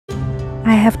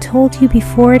I have told you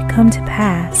before it come to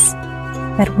pass,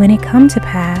 that when it come to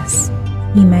pass,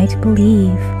 ye might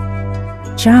believe.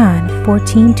 John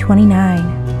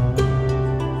 14:29.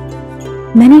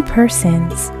 Many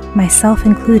persons, myself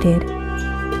included,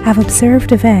 have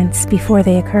observed events before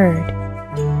they occurred.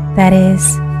 That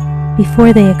is,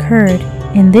 before they occurred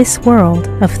in this world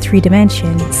of 3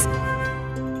 dimensions.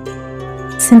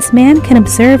 Since man can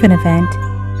observe an event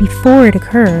before it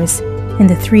occurs in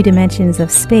the 3 dimensions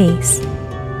of space,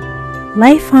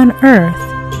 life on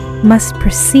Earth must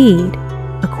proceed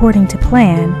according to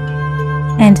plan,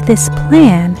 and this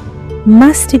plan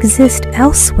must exist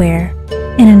elsewhere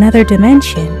in another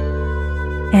dimension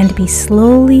and be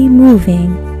slowly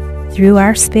moving through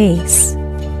our space.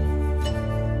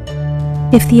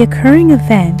 If the occurring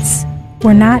events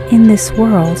were not in this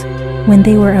world when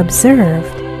they were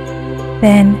observed,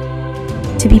 then,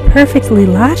 to be perfectly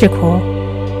logical,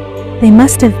 they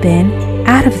must have been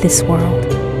out of this world.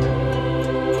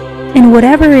 And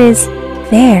whatever is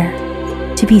there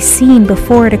to be seen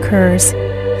before it occurs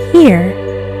here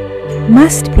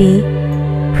must be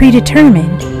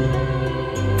predetermined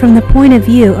from the point of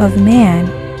view of man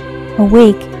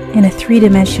awake in a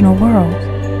 3-dimensional world.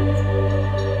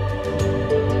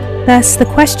 Thus the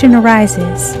question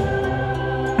arises,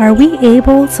 are we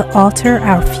able to alter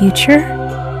our future?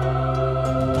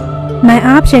 My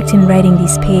object in writing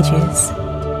these pages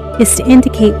is to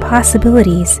indicate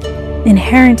possibilities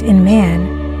inherent in man,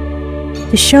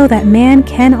 to show that man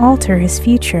can alter his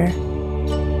future,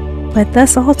 but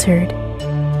thus altered,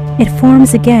 it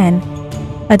forms again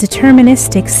a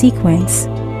deterministic sequence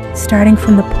starting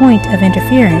from the point of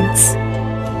interference,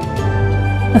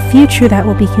 a future that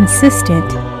will be consistent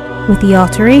with the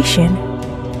alteration.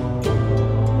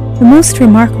 The most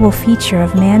remarkable feature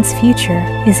of man's future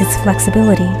is its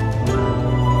flexibility.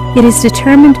 It is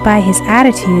determined by his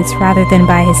attitudes rather than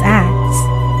by his acts.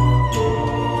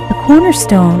 The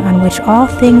cornerstone on which all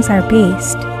things are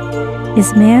based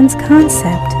is man's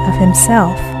concept of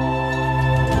himself.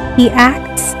 He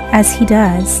acts as he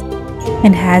does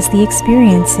and has the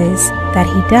experiences that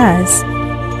he does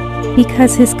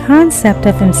because his concept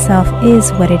of himself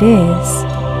is what it is,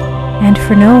 and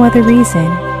for no other reason.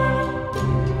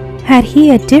 Had he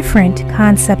a different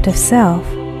concept of self,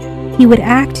 he would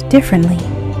act differently.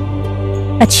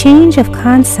 A change of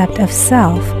concept of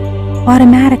self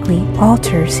automatically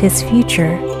alters his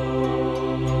future.